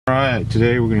Alright,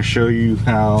 today we're going to show you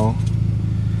how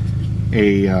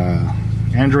a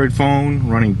Android phone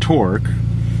running Torque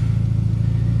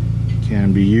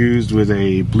can be used with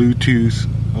a Bluetooth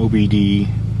OBD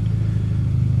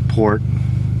port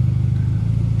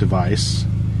device,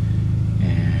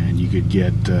 and you could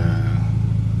get a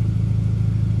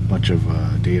bunch of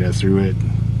data through it,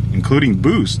 including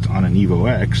boost on an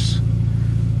Evo X,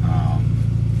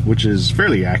 which is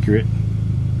fairly accurate.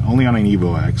 Only on an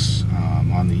Evo X.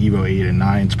 On the Evo 8 and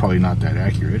 9, it's probably not that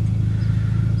accurate.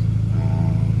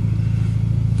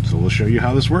 So we'll show you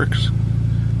how this works.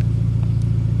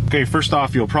 Okay, first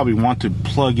off, you'll probably want to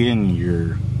plug in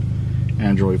your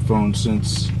Android phone,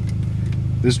 since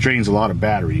this drains a lot of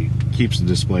battery. It keeps the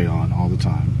display on all the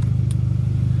time.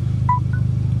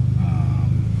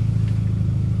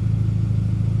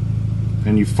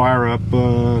 Then you fire up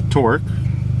Torque.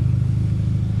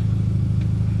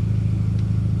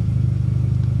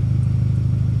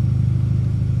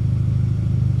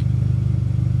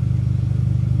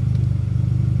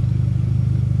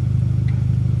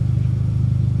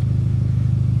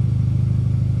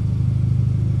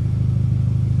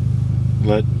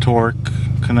 Let Torque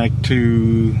connect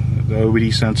to the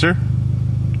OBD sensor.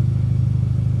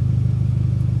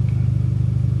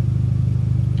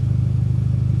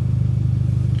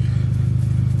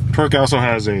 Torque also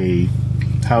has the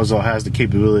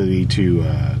capability to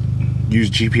use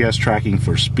GPS tracking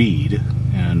for speed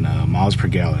and miles per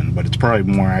gallon, but it's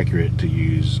probably more accurate to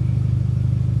use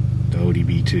the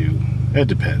OBD II. It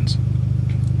depends.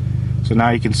 So now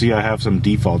you can see I have some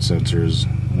default sensors.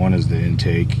 One is the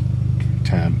intake,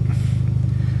 temp,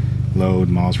 load,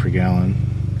 miles per gallon.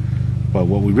 But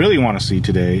what we really want to see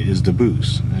today is the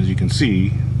boost. As you can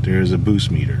see, there's a boost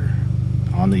meter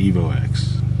on the Evo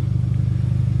X.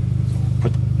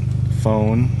 Put the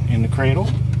phone in the cradle.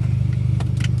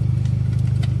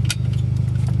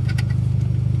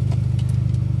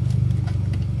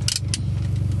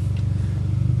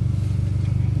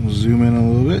 We'll zoom in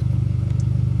a little bit.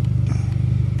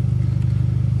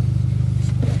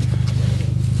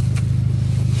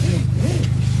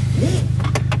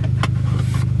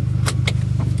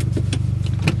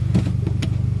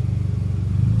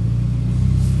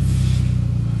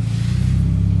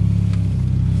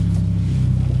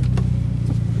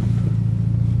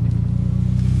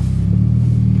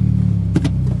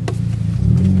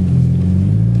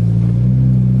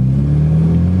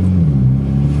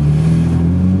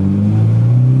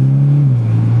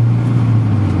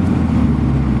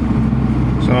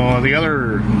 The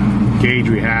other gauge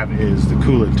we have is the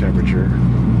coolant temperature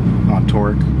on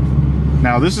Torque.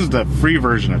 Now this is the free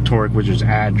version of Torque, which is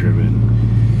ad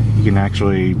driven. You can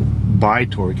actually buy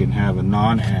Torque and have a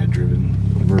non-ad driven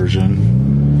version,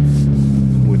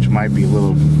 which might be a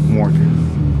little more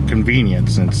convenient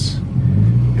since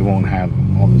it won't have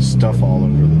all this stuff all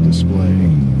over the display,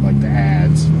 like the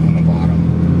ads on the bottom.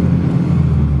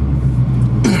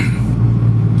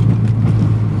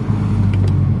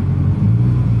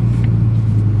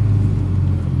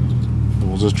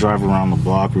 Just drive around the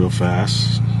block real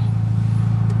fast.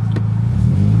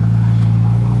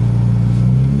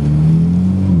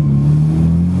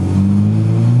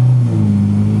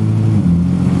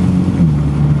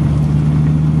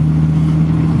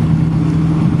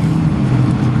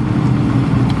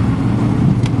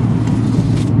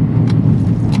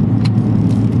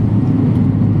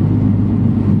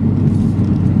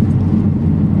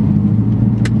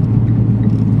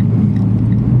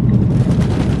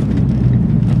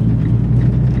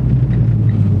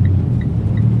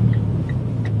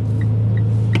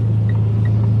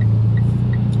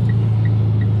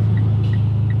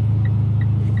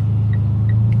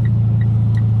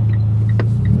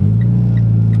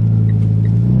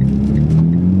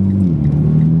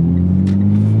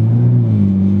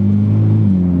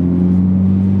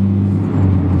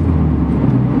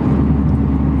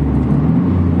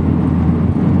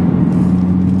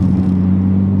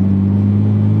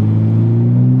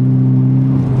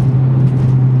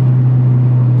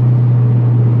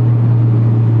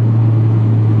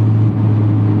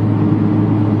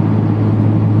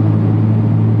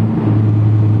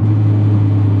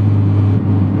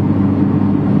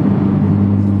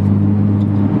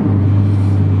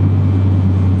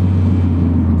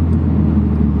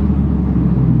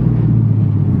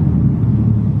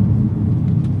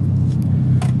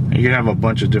 You could have a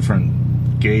bunch of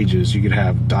different gauges. You could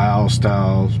have dial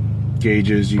style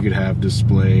gauges, you could have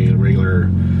display, regular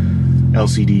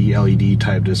LCD, LED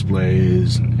type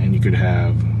displays, and you could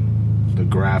have the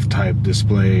graph type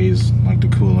displays like the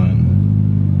coolant,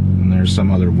 and there's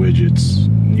some other widgets.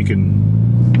 You can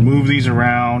move these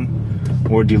around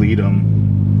or delete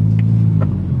them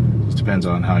depends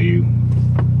on how you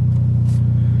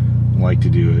like to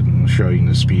do it. I'm showing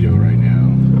the speedo right now.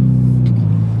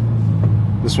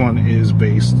 This one is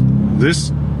based,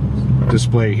 this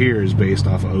display here is based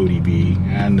off of ODB,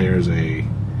 and there's a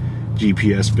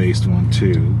GPS based one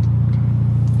too.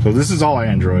 So this is all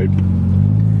Android,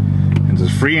 and it's a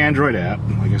free Android app,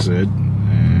 like I said,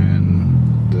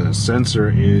 and the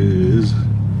sensor is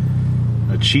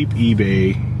a cheap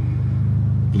eBay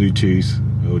Bluetooth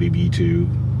OBD II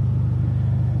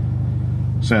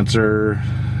sensor,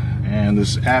 and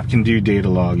this app can do data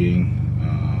logging.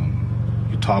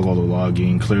 You toggle the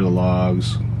logging, clear the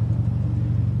logs,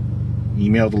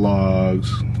 email the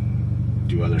logs,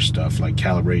 do other stuff like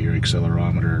calibrate your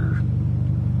accelerometer,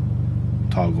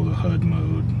 toggle the HUD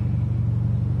mode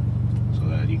so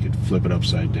that you could flip it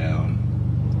upside down.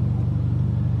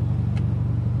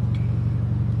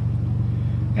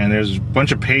 And there's a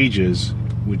bunch of pages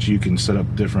which you can set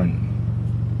up different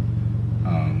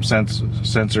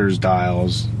sensors,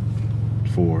 dials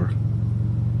for.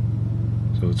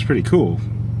 So it's pretty cool.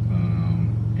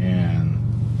 And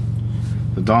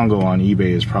the dongle on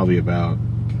eBay is probably about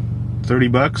 30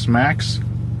 bucks max.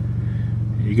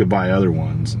 You could buy other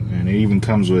ones, and it even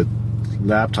comes with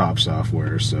laptop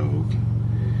software, so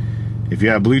if you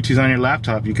have Bluetooth on your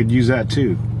laptop, you could use that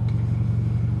too.